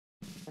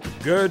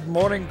Good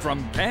morning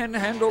from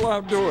Panhandle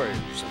Outdoors,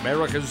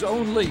 America's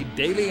only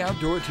daily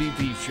outdoor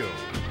TV show.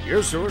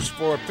 Your source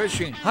for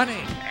fishing,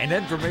 hunting, and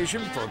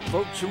information for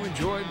folks who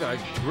enjoy the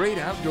great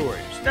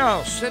outdoors.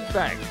 Now sit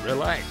back,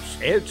 relax.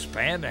 It's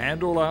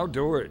Panhandle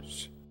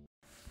Outdoors.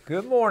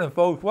 Good morning,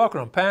 folks.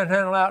 Welcome to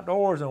Panhandle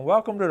Outdoors, and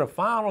welcome to the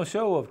final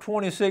show of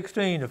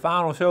 2016. The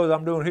final show that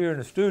I'm doing here in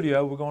the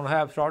studio. We're going to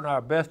have starting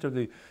our best of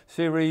the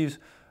series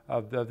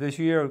of this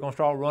year. We're going to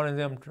start running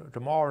them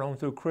tomorrow on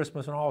through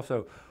Christmas and all.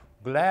 So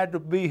glad to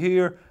be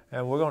here,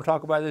 and we're going to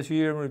talk about this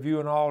year and review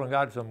and all, and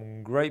got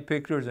some great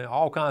pictures and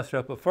all kinds of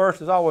stuff. But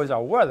first, as always,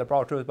 our weather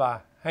brought to us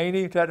by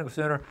Haney Technical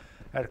Center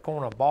at the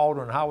corner of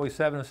Baldwin and Highway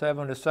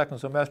 77. The second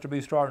semester will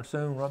be starting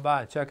soon. Run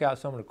by and check out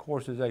some of the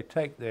courses they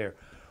take there.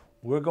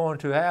 We're going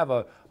to have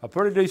a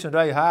pretty decent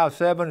day, high of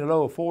 70,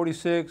 low of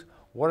 46.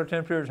 Water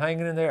temperature is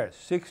hanging in there at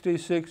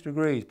 66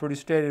 degrees, pretty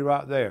steady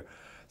right there.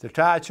 The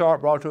tide chart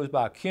brought to us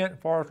by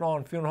Kent Forest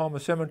Lawn Funeral Home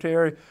and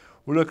Cemetery.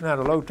 We're looking at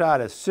a low tide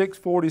at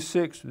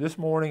 6:46 this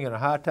morning and a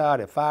high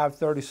tide at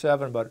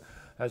 5:37. But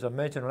as I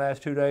mentioned, the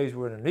last 2 days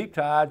we're in the neap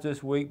tides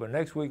this week, but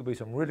next week will be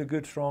some really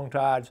good strong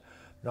tides.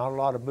 Not a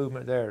lot of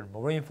movement there.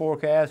 Marine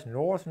forecast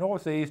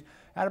northeast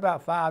at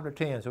about 5 to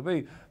 10. So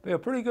it'll be a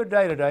pretty good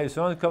day today. The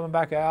sun's coming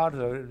back out,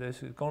 so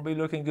this is going to be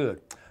looking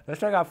good.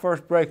 Let's take our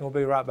first break and we'll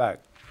be right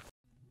back.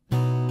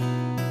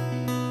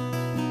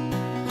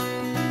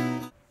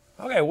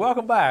 Okay,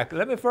 welcome back.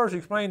 Let me first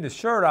explain the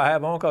shirt I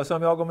have on, because some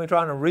of y'all are going to be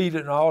trying to read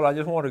it and all. I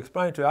just want to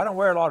explain to you. I don't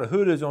wear a lot of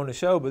hoodies on the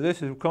show, but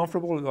this is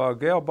comfortable.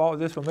 Gail bought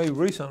this for me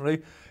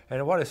recently,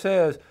 and what it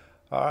says,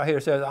 right here,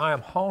 it says, "I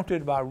am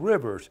haunted by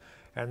rivers."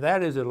 And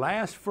that is the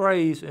last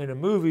phrase in the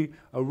movie,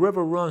 "A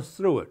River Runs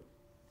Through It."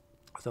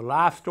 It's a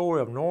life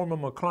story of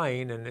Norman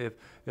McLean, and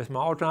it's my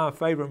all-time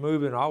favorite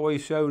movie, and I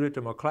always showed it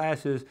to my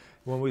classes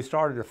when we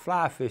started the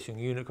fly fishing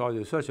unit, because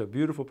it's such a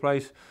beautiful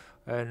place,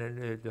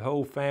 and the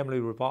whole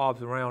family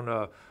revolves around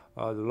the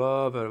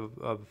love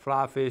of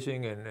fly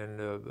fishing,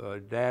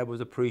 and Dad was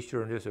a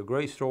preacher, and it's a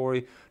great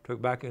story.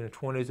 Took back in the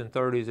 20s and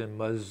 30s in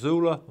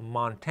Missoula,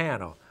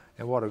 Montana,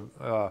 and what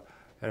a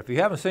and if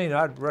you haven't seen it,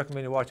 I'd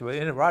recommend you watch it.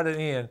 But right at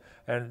the end,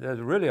 and there's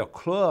really a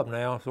club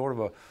now, sort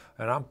of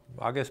and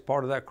I guess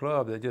part of that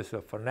club, they're just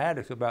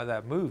fanatics about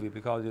that movie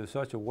because it was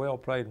such a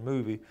well-played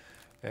movie,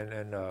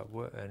 and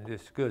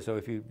it's good. So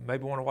if you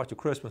maybe want to watch a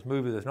Christmas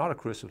movie that's not a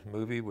Christmas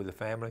movie with the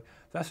family,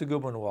 that's a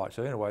good one to watch.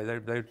 So anyway,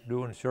 they're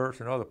doing shirts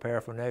and other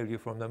paraphernalia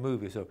from the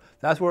movie. So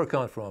that's where it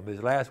comes from.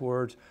 His last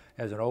words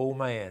as an old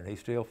man,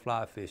 he's still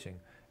fly fishing,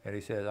 and he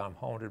says, "I'm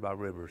haunted by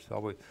rivers."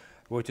 So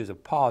which is a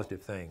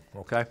positive thing,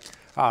 okay?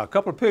 A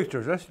couple of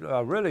pictures. This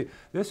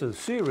is a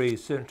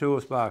series sent to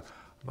us by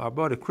my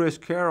buddy Chris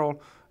Carroll,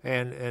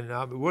 and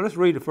well, let's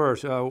read it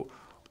first.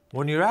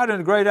 When you're out in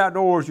the great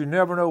outdoors, you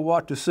never know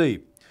what to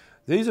see.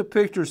 These are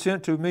pictures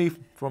sent to me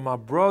from my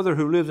brother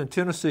who lives in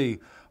Tennessee.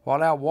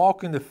 While out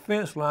walking the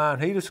fence line,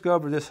 he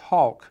discovered this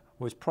hawk,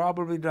 which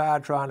probably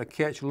died trying to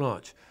catch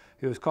lunch.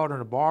 He was caught in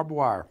a barbed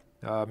wire.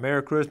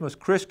 Merry Christmas,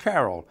 Chris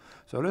Carroll.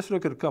 So let's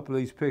look at a couple of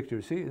these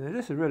pictures.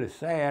 This is really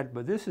sad,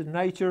 but this is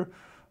nature.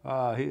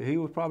 He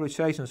was probably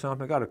chasing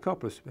something. Got a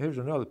couple of, here's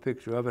another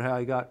picture of it, how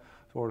he got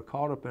sort of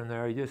caught up in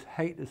there. You just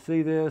hate to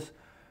see this,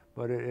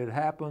 but it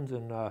happens,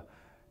 and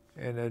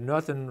there's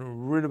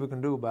nothing really we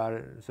can do about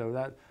it. So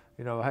that,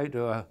 I hate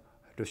to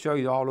show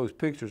you all those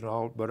pictures and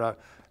all, but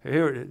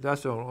here,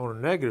 that's on the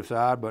negative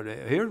side, but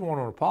here's one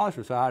on the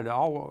positive side,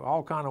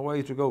 all kind of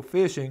ways to go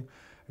fishing.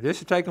 This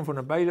is taken from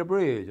the Beta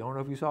Bridge. I don't know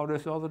if you saw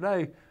this the other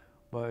day,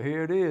 but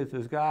here it is.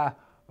 This guy,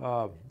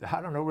 I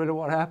don't know really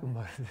what happened,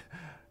 but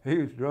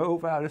he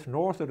drove out. It's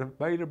north of the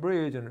Beta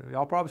Bridge, and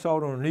y'all probably saw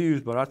it on the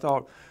news, but I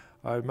thought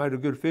it made a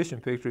good fishing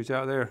picture. It's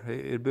out there.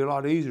 It'd be a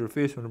lot easier to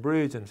fish from the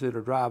bridge instead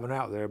of driving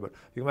out there, but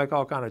you can make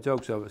all kind of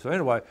jokes of it. So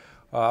anyway,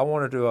 I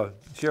wanted to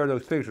share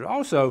those pictures.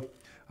 Also,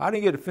 I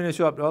didn't get to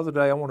finish up the other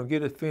day. I want to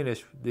get it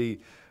finished, the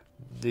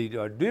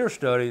deer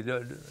study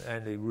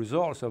and the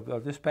results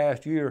of this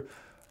past year,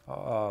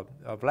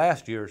 of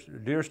last year's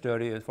deer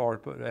study as far as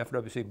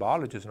FWC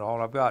biologists and all.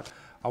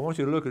 I want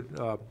you to look at,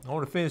 I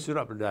want to finish it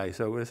up today.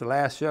 So it's the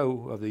last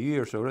show of the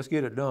year, so let's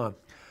get it done.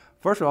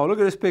 First of all, look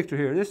at this picture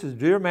here. This is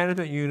deer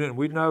management unit, and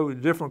we know a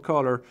different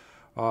color.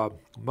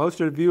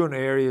 Most of the viewing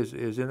area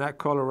is in that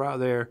color right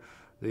there,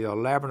 the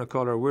lavender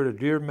color. We're the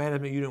deer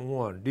management unit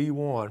 1,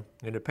 D1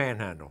 in the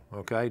Panhandle,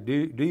 okay?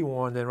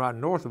 D1, then right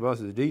north of us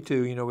is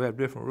D2. We have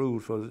different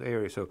rules for this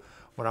area. So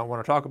when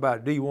I talk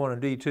about D1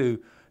 and D2,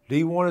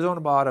 D1 is on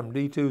the bottom,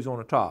 D2 is on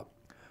the top.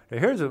 Now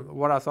here's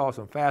what I thought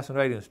some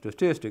fascinating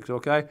statistics,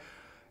 okay?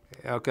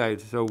 Okay,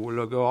 so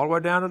we'll go all the way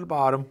down to the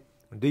bottom,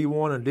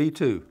 D1 and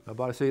D2.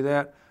 Everybody see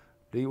that?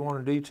 D1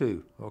 and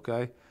D2,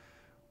 okay?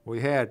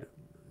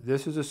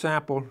 This is a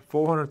sample,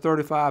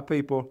 435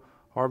 people,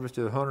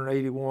 harvested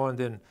 181,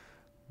 then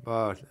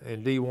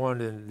in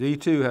D1, and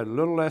D2 had a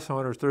little less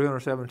hunters,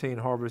 317,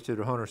 harvested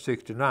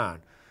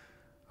 169.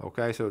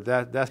 Okay, so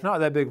that's not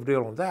that big of a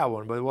deal on that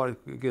one, but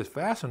what gets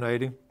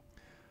fascinating,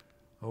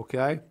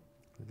 okay,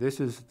 this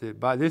is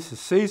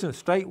seasoned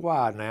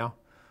statewide now,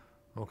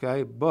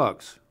 okay,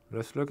 bucks.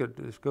 let's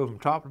go from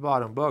top to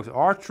bottom. Bucks.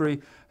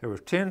 Archery, there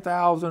was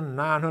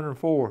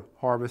 10,904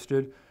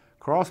 harvested.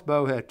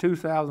 Crossbow had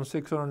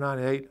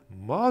 2,698.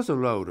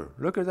 Muzzleloader,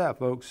 look at that,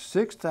 folks,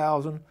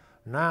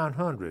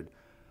 6,900.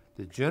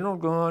 The general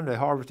gun, they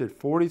harvested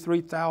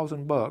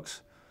 43,000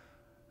 bucks.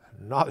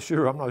 I'm not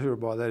sure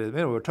about that.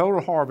 Anyway, the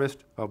total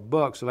harvest of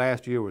bucks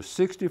last year was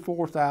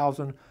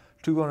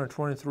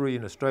 64,223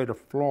 in the state of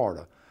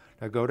Florida.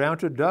 Now go down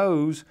to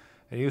does,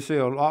 and you see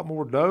a lot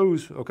more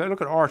does. Okay,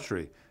 look at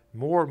archery.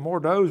 More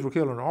does were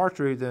killed in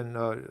archery than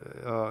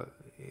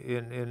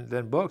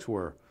than bucks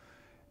were.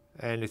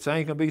 And the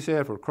same can be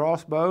said for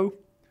crossbow.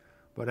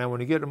 But then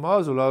when you get the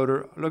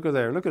muzzleloader, look at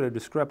there. Look at the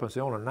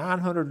discrepancy. Only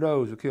 900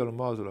 does were killed in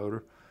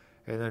muzzleloader,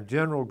 and then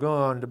general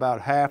gun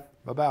about half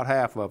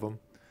of them.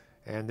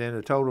 And then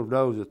the total of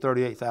does is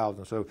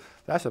 38,000. So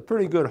that's a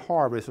pretty good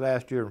harvest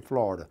last year in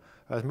Florida.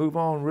 Let's move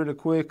on really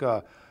quick.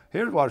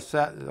 Here's what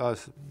a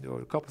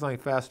couple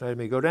things fascinated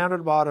me. Go down to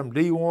the bottom,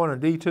 D1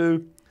 and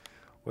D2.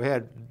 We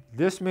had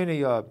this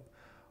many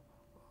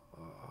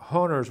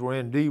hunters were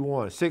in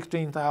D1,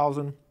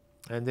 16,000,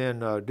 and then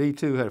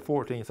D2 had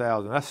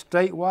 14,000. That's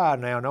statewide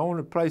now. And the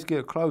only place to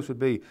get close would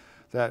be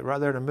that right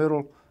there in the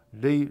middle,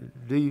 D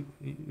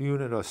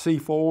unit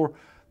C4.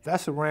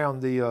 That's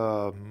around the,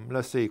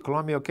 let's see,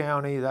 Columbia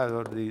County,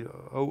 the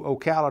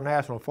Ocala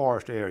National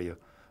Forest area.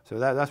 So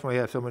that's why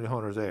you have so many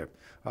hunters there.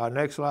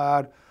 Next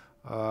slide.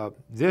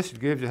 This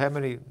gives you how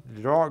many,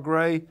 dark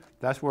gray,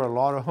 that's where a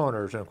lot of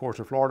hunters, and of course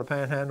the Florida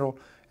Panhandle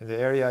in the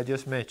area I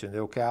just mentioned, the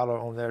Ocala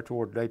on there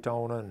toward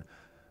Daytona and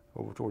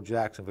over toward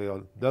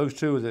Jacksonville. Those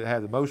two that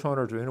have the most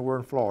hunters are anywhere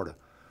in Florida.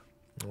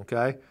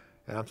 Okay?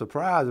 And I'm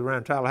surprised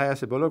around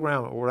Tallahassee, but look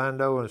around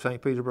Orlando and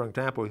St. Petersburg and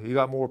Tampa, you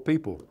got more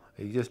people.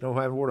 You just don't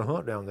have anywhere to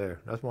hunt down there.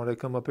 That's why they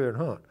come up here and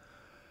hunt.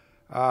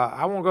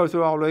 I won't go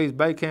through all these.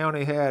 Bay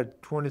County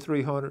had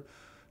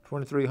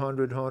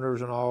 2,300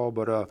 hunters and all,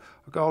 but I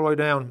go all the way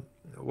down.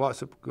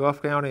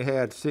 Gulf County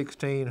had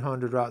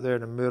 1,600 right there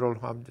in the middle.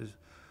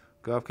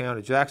 Gulf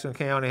County. Jackson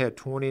County had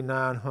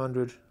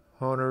 2,900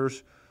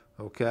 hunters,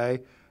 okay,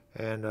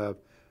 and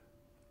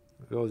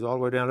goes all the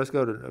way down. Let's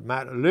go to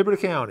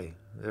Liberty County.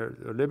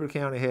 Liberty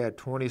County had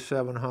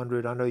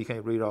 2,700. I know you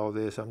can't read all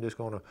this. I'm just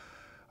going to,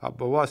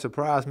 but what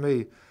surprised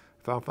me,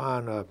 if I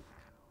find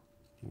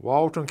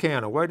Walton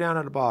County, way down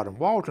at the bottom,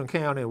 Walton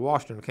County and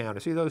Washington County,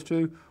 see those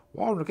two?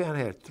 Walton County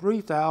had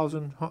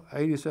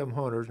 3,087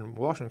 hunters, and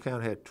Washington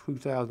County had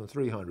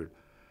 2,300.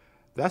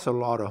 That's a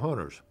lot of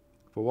hunters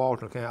for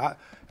Walton County.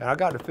 I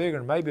got to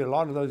figuring maybe a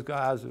lot of those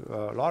guys,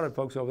 a lot of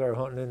folks over there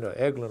hunting into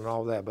Eglin and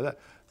all that, but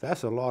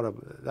that's a lot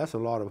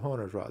of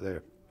hunters right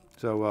there.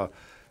 So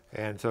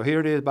and so here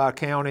it is by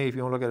county. If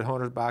you want to look at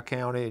hunters by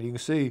county, and you can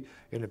see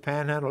in the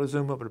Panhandle. Let's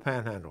zoom up to the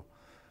Panhandle.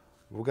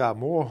 We got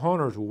more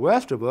hunters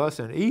west of us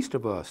and east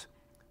of us.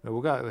 And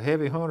we got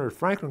heavy hunters.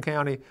 Franklin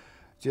County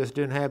just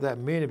didn't have that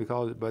many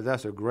but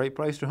that's a great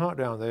place to hunt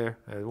down there.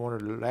 It's one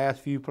of the last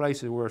few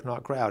places where it's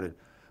not crowded.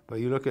 But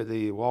you look at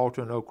the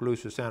Walton,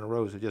 Okaloosa, Santa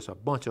Rosa, just a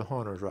bunch of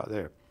hunters right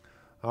there.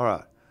 All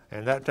right,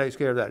 and that takes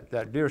care of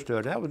that deer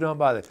stud. That was done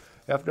by the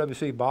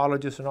FWC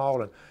biologists and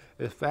all, and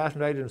it's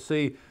fascinating to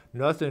see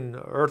nothing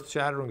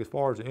earth-shattering as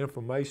far as the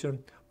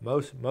information.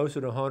 Most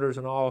of the hunters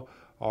and all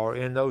are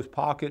in those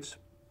pockets.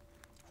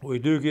 We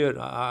do get,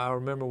 I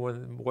remember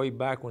way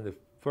back when the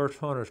first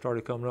hunters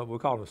started coming up, we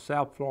called them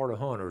South Florida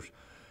hunters.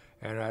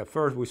 And at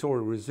first we sort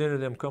of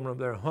resented them coming up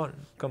here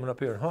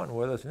and hunting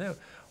with us. And then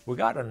we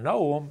got to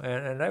know them,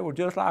 and they were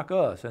just like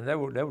us. And they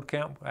would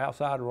camp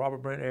outside the Robert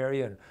Brent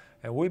area,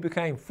 and we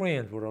became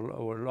friends with a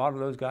lot of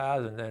those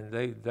guys. And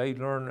they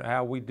learned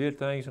how we did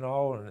things and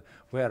all. And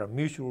we had a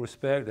mutual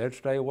respect. They'd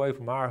stay away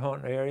from our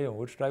hunting area, and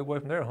we'd stay away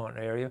from their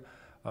hunting area.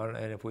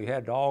 And if we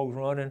had dogs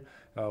running,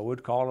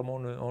 we'd call them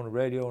on the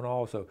radio and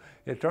all. So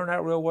it turned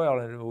out real well,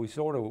 and we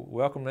sort of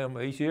welcomed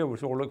them each year. We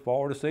sort of looked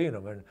forward to seeing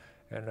them and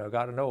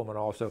got to know them and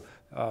all. So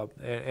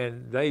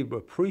and they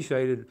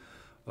appreciated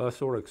us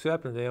sort of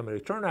accepting them, and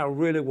it turned out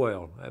really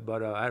well.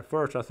 But at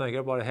first, I think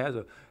everybody has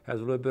a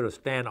little bit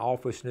of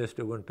standoffishness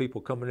to when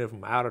people coming in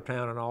from out of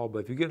town and all. But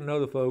if you get to know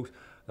the folks,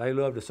 they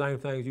love the same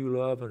things you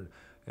love, and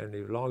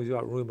as long as you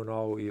got room and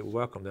all, you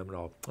welcome them and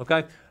all.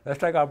 Okay, let's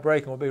take our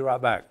break, and we'll be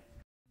right back.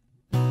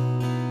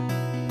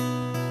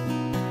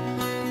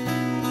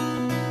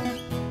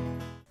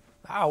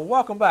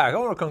 Welcome back. I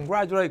want to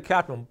congratulate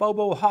Captain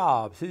Bobo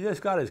Hobbs. He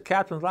just got his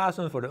captain's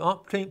license for the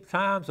umpteenth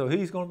time, so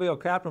he's going to be a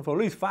captain for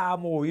at least 5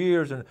 more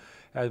years. And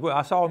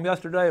I saw him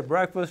yesterday at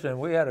breakfast, and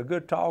we had a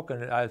good talk.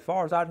 And as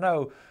far as I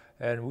know,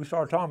 and we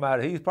started talking about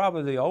it, he's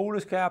probably the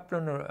oldest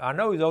captain, or I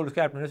know he's the oldest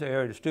captain in this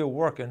area that's still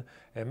working,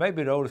 and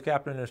maybe the oldest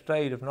captain in the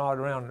state, if not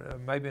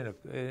around, maybe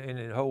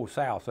in the whole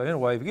South. So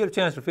anyway, if you get a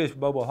chance to fish with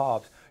Bobo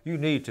Hobbs, you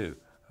need to.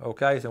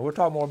 Okay, so we'll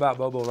talk more about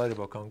Bobo later,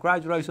 but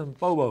congratulations,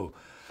 Bobo.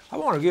 I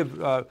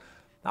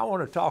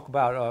want to talk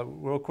about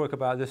real quick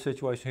about this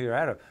situation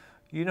here.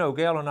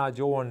 Gail and I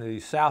joined the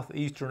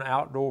Southeastern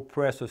Outdoor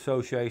Press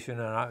Association,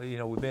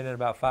 and we've been in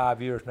about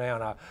 5 years now.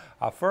 And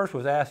I first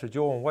was asked to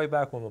join way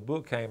back when my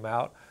book came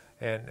out,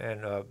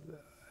 and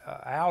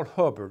Al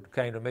Hubbard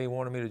came to me,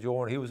 wanted me to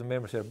join. He was a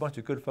member, said a bunch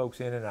of good folks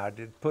in it, and I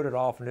did put it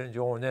off and didn't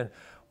join. Then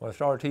when I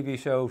started a TV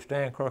show,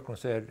 Stan Kirkland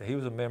said, he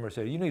was a member,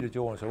 said, you need to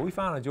join. So we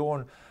finally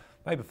joined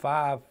maybe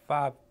five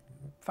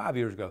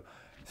years ago.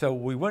 So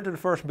we went to the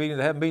first meeting.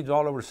 They have meetings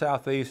all over the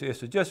Southeast. It's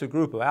just a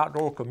group of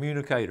outdoor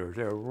communicators.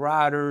 There are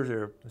writers,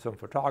 there are some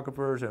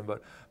photographers,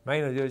 but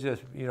mainly they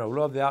just,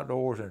 love the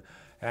outdoors. And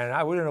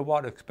we didn't know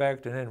what to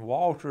expect. And then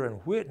Walter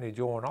and Whitney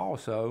joined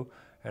also,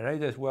 and they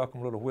just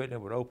welcomed little Whitney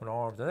with open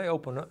arms. And they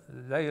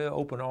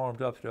opened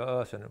arms up to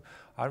us. And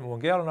when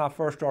Gail and I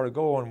first started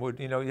going,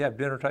 you have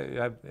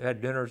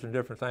had dinners and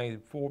different things,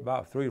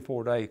 about 3 to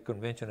 4 day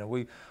convention, and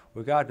we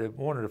got to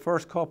one of the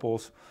first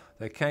couples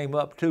that came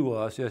up to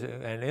us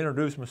and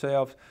introduced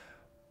themselves,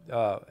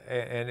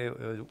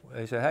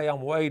 they said, "Hey,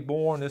 I'm Wade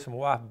Bourne. This is my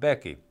wife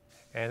Becky,"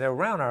 and they're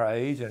around our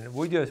age, and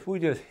we just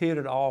hit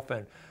it off.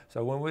 And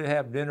so when we'd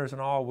have dinners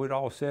and all, we'd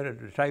all sit at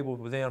the table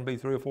with them, be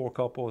 3 or 4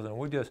 couples,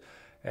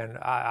 and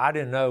I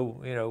didn't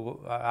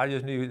know, I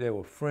just knew they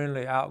were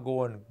friendly,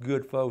 outgoing,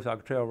 good folks. I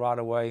could tell right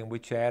away, and we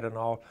chatted and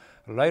all.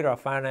 Later, I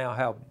found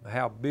out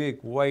how big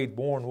Wade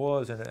Bourne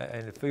was in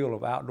the field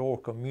of outdoor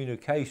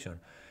communication,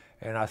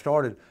 and I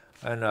started.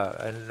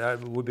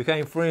 We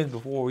became friends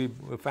before we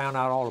found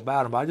out all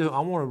about him. But I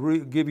want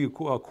to give you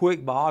a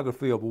quick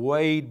biography of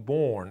Wade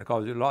Bourne,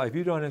 because if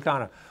you've done any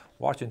kind of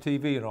watching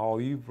TV and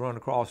all, you've run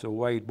across a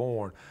Wade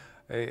Bourne.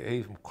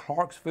 He's from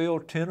Clarksville,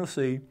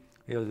 Tennessee.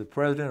 He was the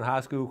president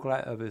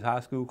of his high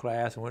school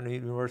class, and went to the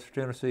University of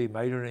Tennessee,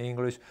 majored in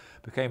English,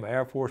 became an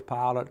Air Force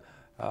pilot,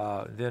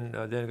 then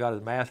got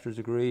his master's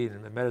degree,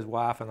 and met his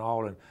wife and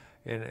all, and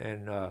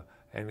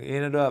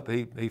ended up,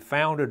 he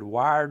founded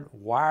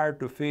Wired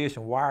to Fish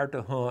and Wired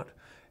to Hunt.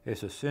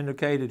 It's a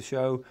syndicated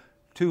show.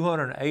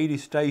 280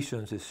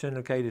 stations it's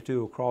syndicated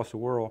to across the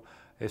world.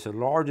 It's the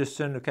largest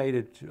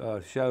syndicated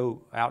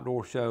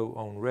outdoor show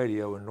on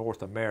radio in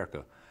North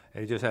America.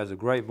 And he just has a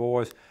great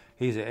voice.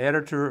 He's an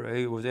editor.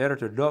 He was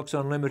editor of Ducks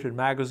Unlimited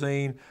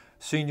magazine,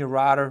 senior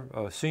writer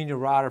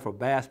for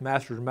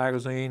Bassmasters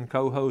magazine,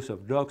 co-host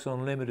of Ducks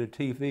Unlimited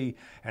TV,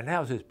 and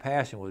that was his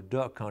passion, was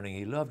duck hunting.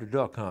 He loved to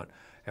duck hunt.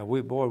 And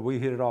we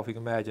hit it off, you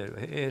can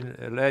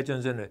imagine.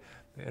 Legends in the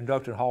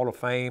Induction Hall of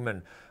Fame,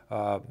 and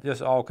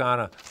just all kind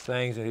of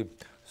things. And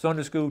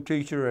Sunday school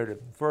teacher at the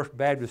First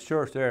Baptist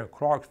Church there in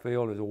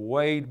Clarksville is a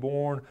Wade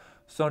Bourne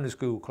Sunday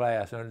school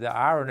class. And the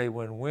irony,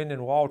 when Wynn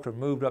and Walter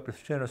moved up to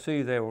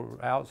Tennessee, they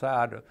were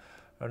outside,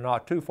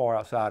 not too far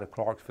outside of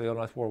Clarksville,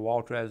 and that's where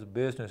Walter has a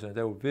business, and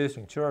they were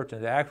visiting church,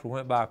 and they actually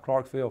went by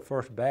Clarksville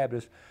First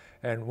Baptist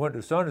and went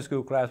to Sunday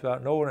school class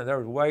without knowing it. There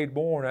was Wade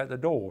Bourne at the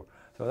door.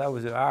 So that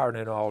was the irony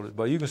in all this.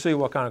 But you can see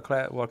what kind of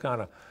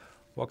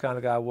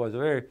guy was.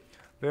 Very,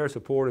 very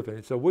supportive.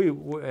 And so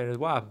and his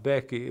wife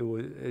Becky,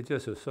 it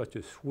just was such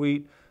a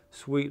sweet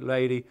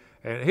lady.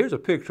 And here's a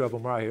picture of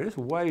them right here. This is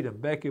Wade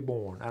and Becky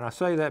Bourne. And I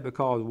say that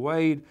because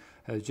Wade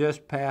has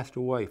just passed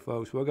away,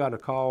 folks. We got a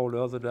call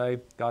the other day,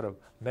 got a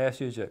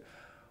message that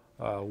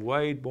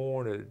Wade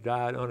Bourne had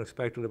died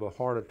unexpectedly of a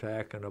heart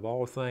attack, and of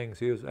all things,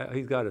 he's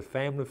got his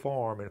family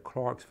farm in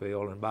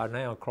Clarksville, and by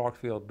now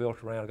Clarksville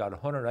built around, got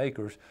 100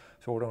 acres,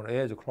 sort of on the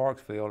edge of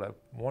Clarksville. At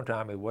one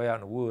time, he was way out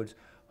in the woods,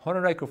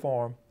 100-acre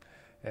farm,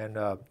 and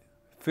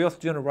 5th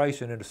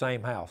generation in the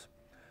same house.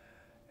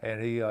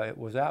 And he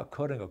was out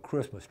cutting a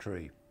Christmas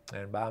tree,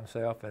 and by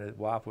himself, and his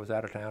wife was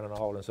out of town and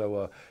all. And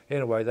so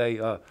anyway, they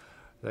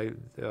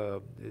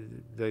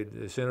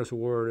sent us a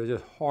word. It's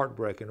just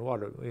heartbreaking.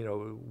 What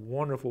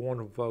wonderful,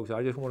 wonderful folks.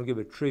 I just want to give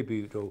a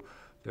tribute to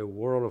the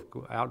world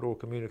of outdoor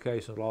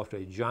communications. Lost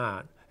a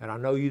giant, and I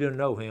know you didn't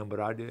know him,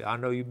 but I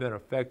know you've been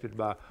affected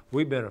by.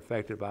 We've been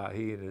affected by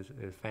he and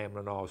his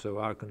family and all. So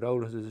our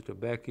condolences to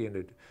Becky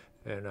and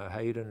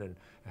Hayden and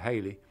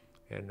Haley.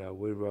 And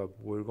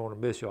we're going to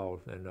miss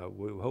y'all, and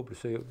we hope to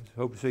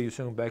see you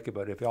soon, Becky.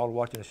 But if y'all are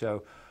watching the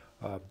show,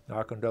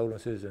 our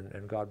condolences,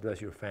 and God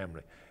bless your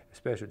family,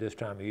 especially this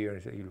time of year.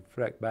 And you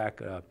reflect back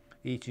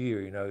each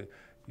year,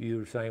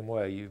 you're the same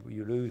way.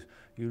 You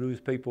lose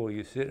people.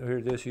 You sit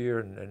here this year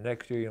and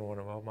next year, you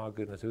wonder, oh my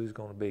goodness, who's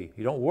going to be?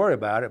 You don't worry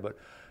about it, but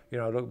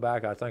look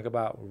back. I think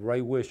about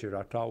Ray Wishart.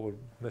 I talked with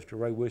Mr.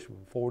 Ray Wishart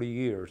for 40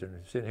 years, and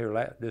sitting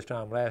here this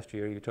time last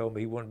year, he told me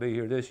he wouldn't be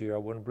here this year. I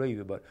wouldn't believe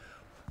it, but.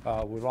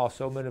 We've lost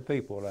so many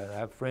people, and I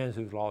have friends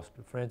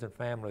and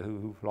family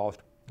who've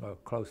lost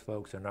close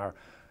folks, and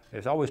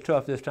it's always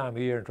tough this time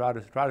of year, and try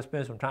to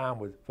spend some time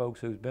with folks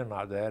who's been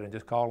like that, and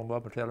just call them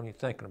up and tell them you're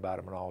thinking about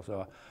them and all.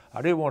 So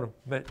I did want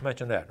to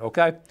mention that.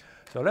 Okay,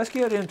 so let's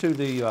get into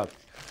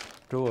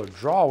to a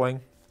drawing.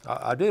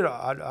 I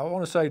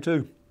want to say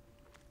too,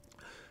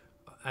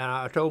 and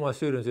I told my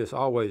students this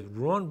always: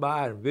 run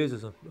by and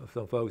visit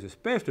some folks,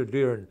 especially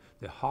during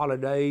the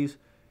holidays.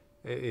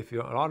 If a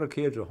lot of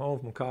kids are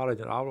home from college,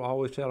 and I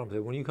always tell them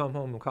that when you come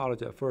home from college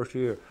that first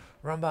year,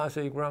 run by and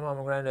see Grandma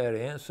and Granddaddy,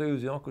 Aunt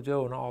Susie, Uncle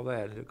Joe, and all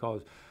that,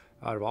 because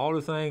out of all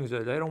the things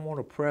that they don't want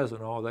a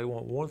present, all they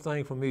want one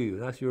thing from you,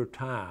 and that's your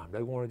time.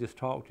 They want to just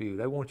talk to you.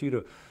 They want you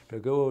to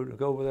go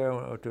over there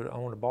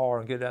on the bar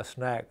and get that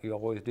snack you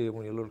always did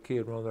when you were a little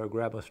kid, run there,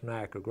 grab a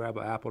snack or grab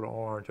an apple or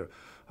orange,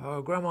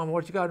 or Grandma,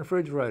 what you got in the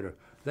refrigerator?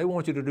 They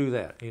want you to do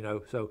that, you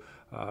know. So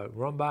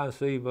run by and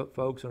see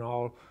folks and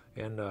all,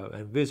 and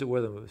visit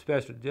with them.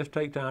 Especially, just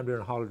take time during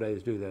the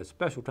holidays to do that. It's a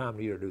special time of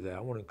the year to do that.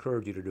 I want to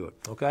encourage you to do it.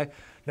 Okay.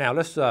 Now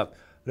let's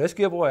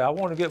give away. I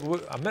meant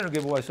to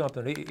give away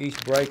something each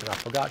break, and I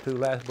forgot to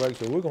last break.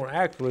 So we're going to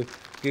actually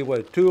give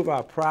away 2 of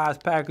our prize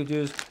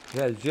packages. It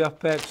has Jeff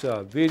Peck's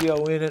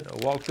video in it,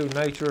 a walk through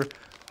nature,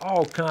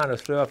 all kind of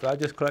stuff. I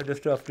just collect this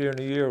stuff during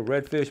the year.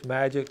 Redfish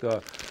Magic,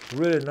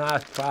 really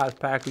nice prize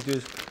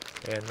packages,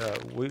 and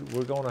we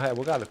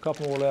got a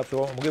couple more left. So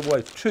I'm going to give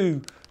away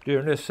 2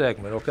 during this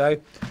segment. Okay.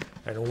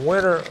 And the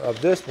winner of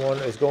this one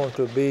is going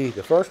to be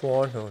the first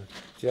one.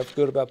 Jeff's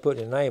good about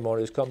putting your name on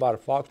it. It's come by the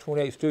Fox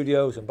 28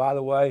 Studios. And by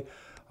the way,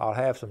 I'll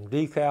have some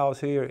decals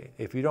here.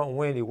 If you don't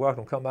win, you're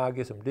welcome to come by and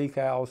get some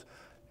decals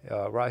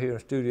right here in the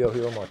studio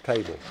here on my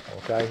table.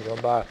 Okay,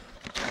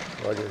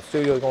 the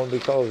studio is going to be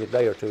closed a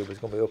day or two, but it's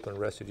going to be open the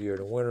rest of the year.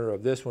 The winner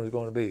of this one is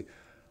going to be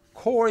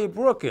Corey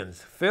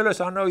Brookins. Phyllis,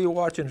 I know you're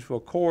watching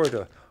for Corey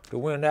to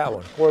win that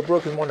one. Corey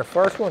Brookins won the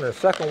first one, and the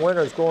second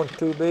winner is going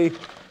to be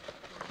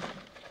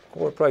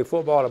Corey played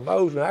football at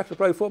Mosley, and actually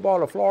played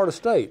football at Florida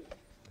State.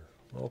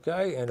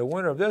 Okay, and the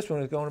winner of this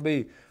one is going to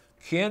be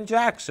Ken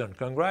Jackson.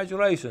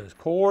 Congratulations,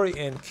 Corey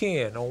and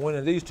Ken, on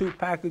winning these 2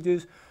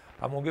 packages.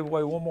 I'm going to give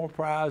away one more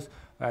prize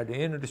at the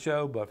end of the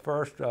show, but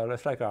first,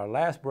 let's take our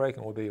last break,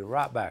 and we'll be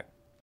right back.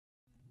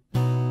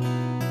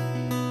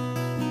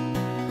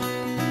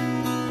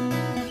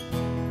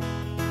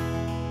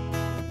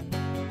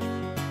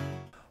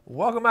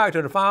 Welcome back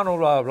to the final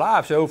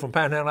live show from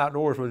Panhandle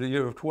Outdoors for the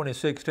year of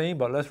 2016.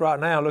 But let's right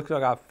now look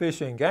at our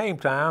fishing game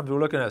times. We're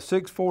looking at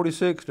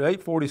 6:46 to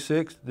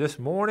 8:46 this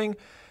morning,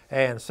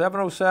 and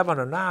 7:07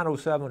 to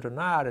 9:07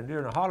 tonight. And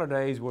during the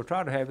holidays, we'll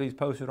try to have these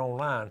posted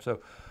online.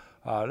 So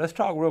let's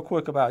talk real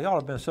quick about, y'all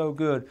have been so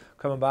good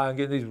coming by and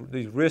getting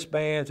these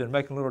wristbands and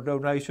making a little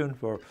donation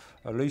for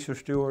Lisa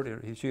Stewart.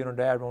 She and her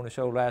dad were on the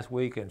show last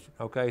week, and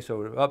okay,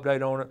 so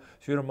update on it.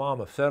 She and her mom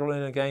have settled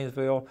in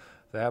Gainesville.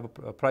 They have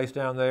a place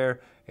down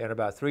there, and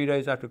about 3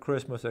 days after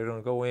Christmas, they're going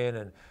to go in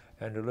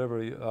and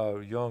deliver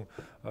young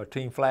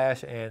Team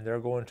Flash, and they're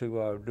going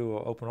to do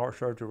an open heart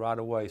surgery right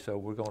away. So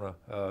we're going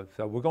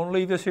to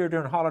leave this here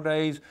during the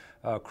holidays.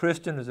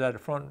 Kristen is at the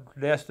front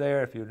desk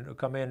there. If you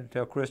come in and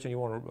tell Kristen you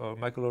want to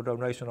make a little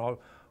donation,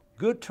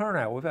 good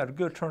turnout. We've had a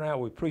good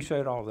turnout. We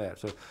appreciate all that.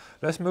 So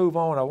let's move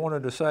on. I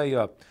wanted to say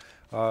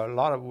we're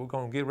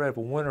going to get ready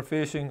for winter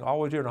fishing.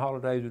 Always during the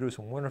holidays we do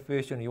some winter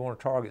fishing. You want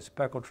to target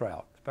speckled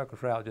trout.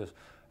 Speckled trout just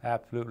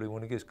absolutely,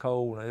 when it gets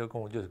cold, and they're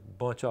going to just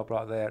bunch up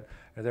like that,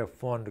 and they're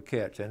fun to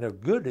catch, and they're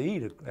good to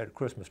eat at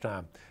Christmas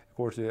time. Of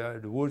course,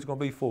 the wood's going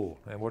to be full,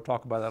 and we'll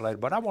talk about that later.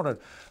 But I want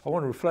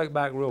to reflect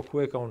back real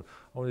quick on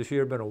this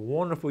year. It's been a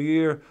wonderful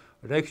year.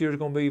 Next year is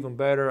going to be even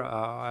better.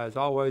 As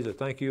always, I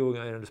thank you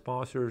and the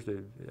sponsors,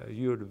 the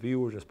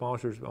viewers and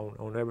sponsors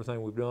on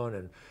everything we've done,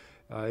 and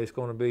it's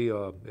going to be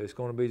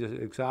just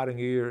an exciting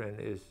year,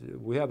 and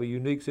we have a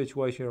unique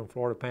situation here in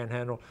Florida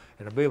Panhandle,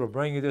 and to be able to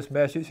bring you this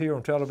message here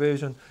on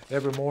television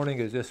every morning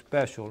is just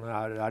special.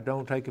 And I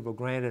don't take it for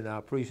granted, and I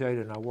appreciate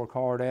it, and I work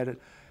hard at it,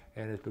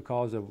 and it's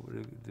because of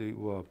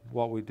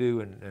what we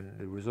do and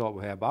the result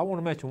we have. But I want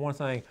to mention one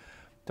thing,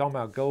 talking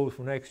about goals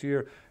for next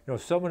year. You know,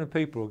 so many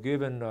people are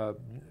giving.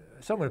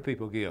 So many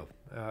people give,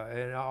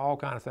 and all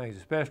kinds of things,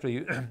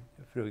 especially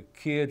for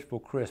kids for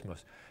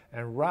Christmas.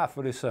 And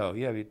rightfully so.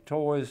 You have your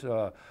toys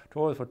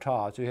for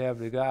tots. You have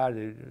the guy,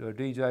 the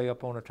DJ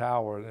up on the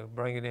tower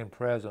bringing in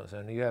presents,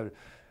 and you have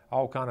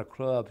all kind of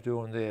clubs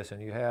doing this,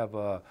 and you have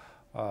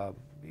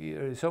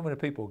so many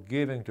people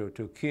giving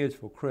to kids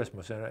for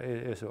Christmas, and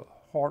it's a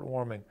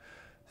heartwarming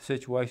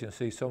situation to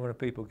see so many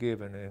people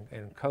giving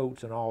and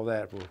coats and all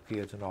that for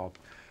kids and all.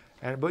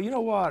 But you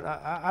know what?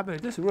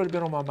 This has really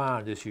been on my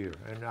mind this year,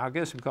 and I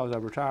guess because I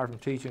retired from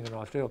teaching, and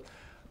I still.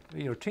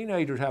 You know,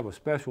 teenagers have a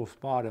special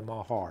spot in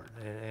my heart,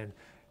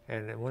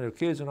 and when they're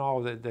kids and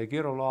all, they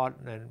get a lot,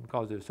 and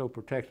because they're so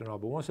protected and all.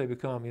 But once they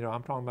become, you know,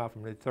 I'm talking about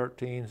from the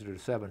 13s to the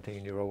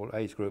 17-year-old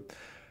age group.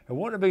 And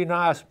wouldn't it be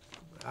nice?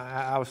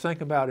 I was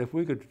thinking about if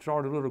we could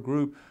start a little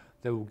group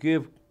that will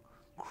give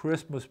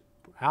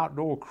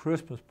outdoor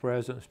Christmas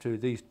presents to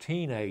these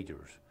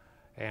teenagers.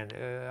 And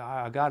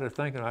I got to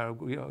thinking,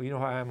 you know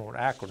how I am on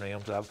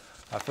acronyms.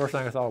 First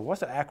thing I thought, what's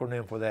the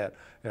acronym for that?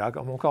 I'm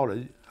going to call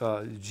it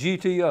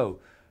GTO.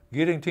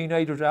 Getting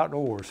Teenagers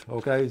Outdoors,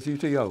 okay,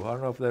 GTO. I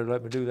don't know if they'll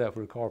let me do that for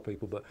the car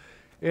people, but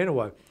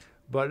anyway.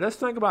 But let's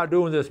think about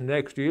doing this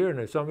next year, and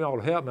if some of y'all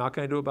will help me, I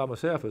can't do it by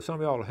myself. If some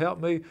of y'all will help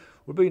me, it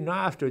would be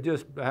nice to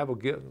just have a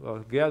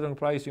gathering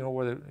place,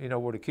 where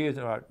the kids,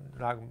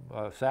 like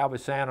Salvage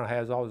Santa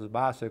has all his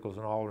bicycles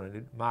and all,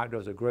 and Mike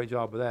does a great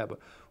job of that. But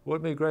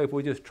wouldn't it be great if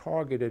we just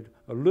targeted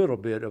a little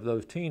bit of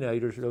those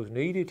teenagers, those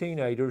needy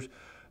teenagers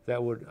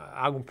that would,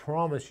 I can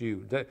promise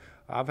you that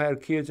I've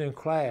had kids in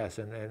class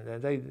and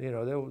they,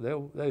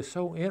 they're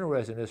so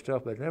interested in this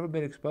stuff, but never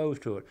been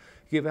exposed to it.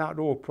 Give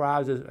outdoor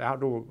prizes,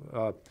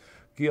 outdoor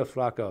gifts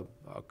like a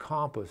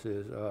compass,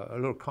 a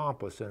little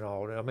compass and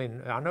all. I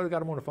mean, I know they got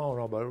them on the phone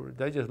and all, but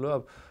they just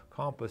love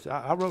compass.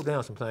 I wrote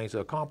down some things: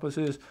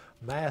 compasses,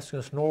 masks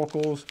and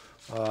snorkels,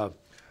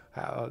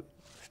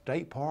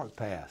 state park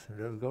pass.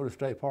 Go to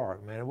state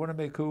park, man. Wouldn't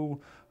it be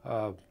cool?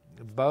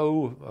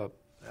 Bow.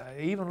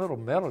 Even little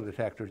metal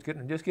detectors,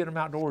 just get them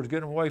outdoors, get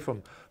them away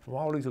from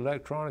all these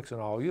electronics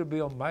and all. You'd be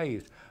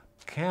amazed.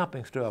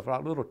 Camping stuff,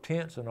 like little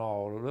tents and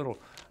all,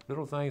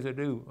 little things they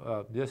do.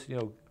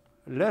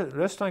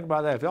 Let's think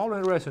about that. If y'all are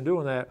interested in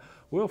doing that,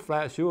 we'll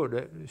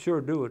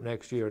sure do it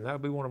next year, and that'll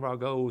be one of our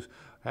goals.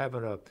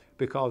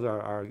 Because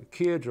our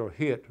kids are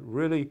hit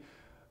really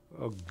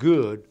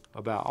good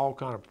about all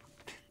kind of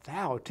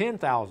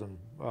 10,000.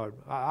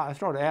 I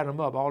started adding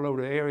them up all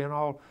over the area and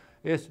all.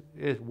 It's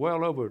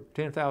well over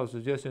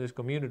 10,000 just in this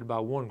community by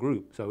one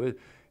group. So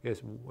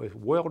it's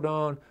well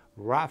done,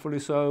 rightfully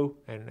so,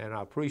 and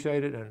I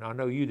appreciate it, and I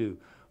know you do.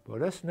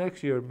 But let's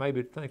next year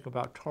maybe think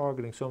about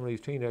targeting some of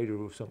these teenagers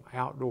with some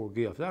outdoor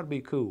gifts. That'd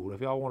be cool. If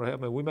y'all want to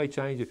help me, we may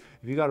change it.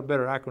 If you got a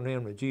better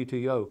acronym than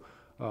GTO,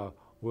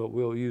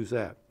 we'll use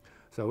that.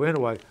 So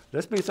anyway,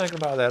 let's be thinking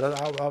about that.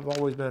 I've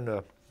always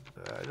been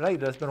lately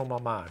that's been on my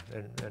mind,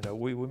 and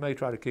we may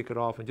try to kick it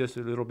off in just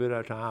a little bit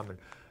at a time, and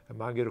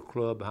might get a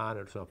club behind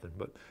it or something.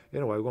 But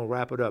anyway, we're going to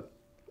wrap it up.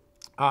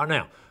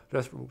 Now,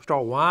 let's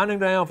start winding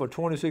down for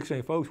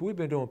 2016. Folks, we've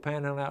been doing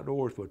Panhandle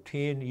Outdoors for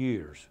 10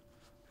 years.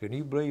 Can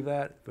you believe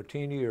that? For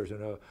 10 years,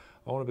 and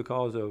only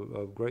because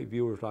of great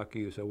viewers like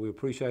you. So we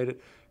appreciate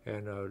it.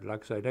 And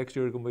like I say, next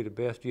year is going to be the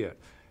best yet.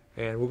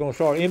 And we're going to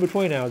start in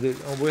between now.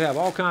 We have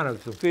all kind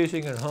of some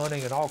fishing and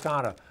hunting and all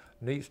kind of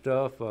neat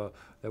stuff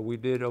that we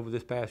did over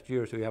this past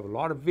year. So we have a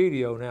lot of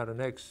video now the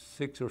next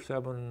 6 or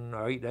 7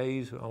 or 8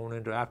 days on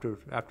into after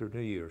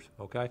New Year's,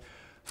 okay?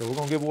 So we're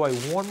going to give away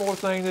one more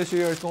thing this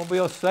year. It's going to be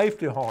a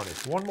safety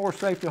harness. One more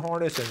safety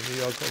harness, and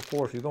of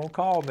course you're going to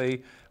call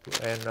me,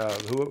 and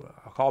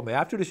call me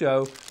after the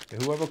show,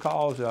 and whoever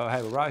calls, I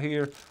have it right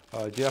here.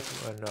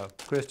 Jeff and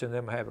Kristen,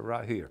 them have it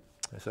right here.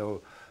 And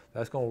so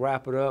that's going to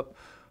wrap it up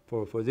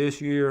for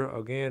this year.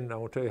 Again, I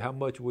want to tell you how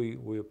much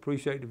we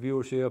appreciate the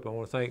viewership. I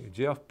want to thank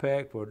Jeff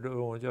Peck for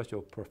doing just a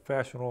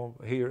professional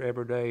here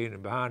every day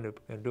and behind it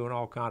and doing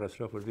all kind of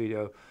stuff with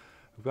video.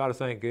 We've got to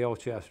thank Gail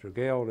Chester.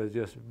 Gail has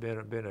just been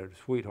a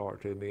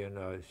sweetheart to me, and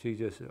she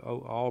just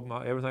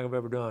everything I've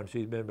ever done,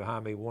 she's been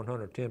behind me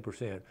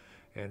 110%,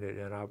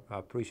 and I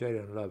appreciate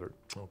it and love her.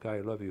 Okay, I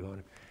love you,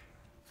 honey.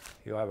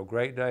 You'll have a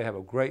great day. Have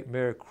a great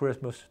Merry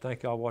Christmas.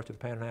 Thank y'all for watching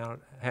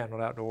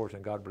Panhandle Outdoors,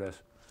 and God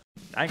bless.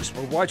 Thanks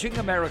for watching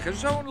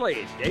America's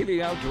only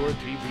daily outdoor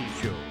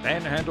TV show,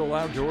 Panhandle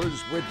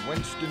Outdoors with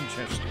Winston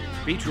Chester,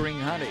 featuring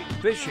hunting,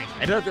 fishing,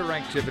 and other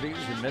activities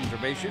and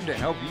information to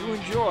help you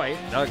enjoy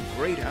the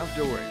great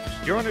outdoors.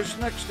 Join us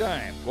next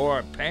time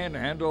for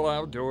Panhandle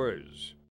Outdoors.